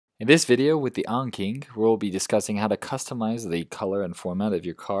In this video with the AnKing, we'll be discussing how to customize the color and format of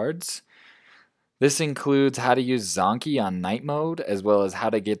your cards. This includes how to use Zanki on night mode, as well as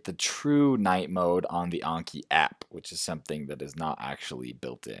how to get the true night mode on the Anki app, which is something that is not actually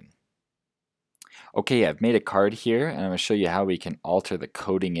built in. Okay, I've made a card here, and I'm going to show you how we can alter the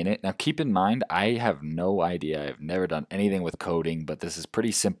coding in it. Now keep in mind, I have no idea. I've never done anything with coding, but this is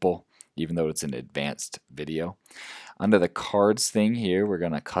pretty simple, even though it's an advanced video. Under the cards thing here, we're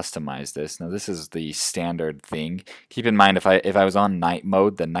going to customize this. Now this is the standard thing. Keep in mind, if I was on night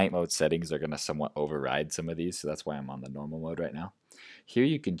mode, the night mode settings are going to somewhat override some of these, so that's why I'm on the normal mode right now. Here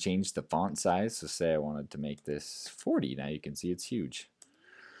you can change the font size. So say I wanted to make this 40. Now you can see it's huge.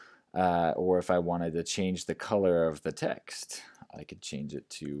 Or if I wanted to change the color of the text, I could change it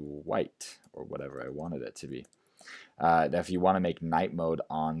to white or whatever I wanted it to be. Now if you want to make night mode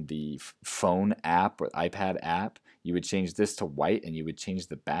on the phone app or iPad app, you would change this to white, and you would change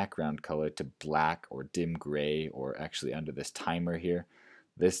the background color to black or dim gray, or actually under this timer here,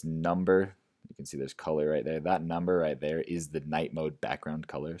 this number, you can see there's color right there. That number right there is the night mode background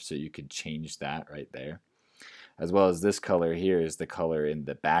color, so you could change that right there. As well as this color here is the color in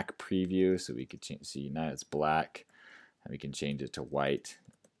the back preview, so we could change, see now it's black, and we can change it to white.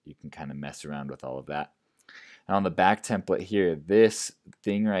 You can kind of mess around with all of that. And on the back template here, this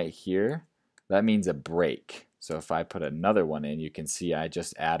thing right here, that means a break. So if I put another one in, you can see I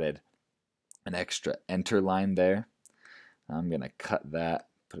just added an extra enter line there. I'm going to cut that,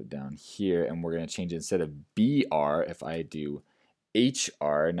 put it down here, and we're going to change it instead of BR, if I do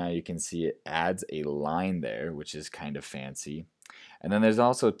HR, now you can see it adds a line there, which is kind of fancy. And then there's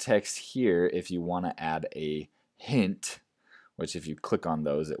also text here if you want to add a hint, which if you click on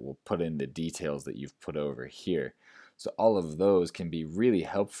those, it will put in the details that you've put over here. So all of those can be really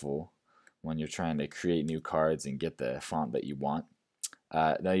helpful when you're trying to create new cards and get the font that you want.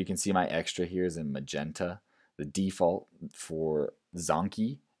 Now you can see my extra here is in magenta. The default for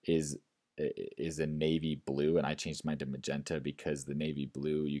Zanki is in navy blue, and I changed mine to magenta because the navy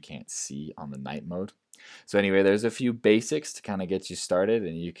blue you can't see on the night mode. So anyway, there's a few basics to kind of get you started,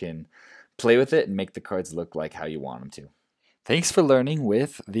 and you can play with it and make the cards look like how you want them to. Thanks for learning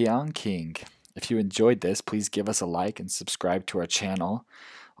with the AnKing. If you enjoyed this, please give us a like and subscribe to our channel.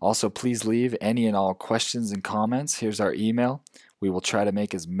 Also, please leave any and all questions and comments. Here's our email. We will try to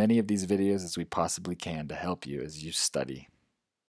make as many of these videos as we possibly can to help you as you study.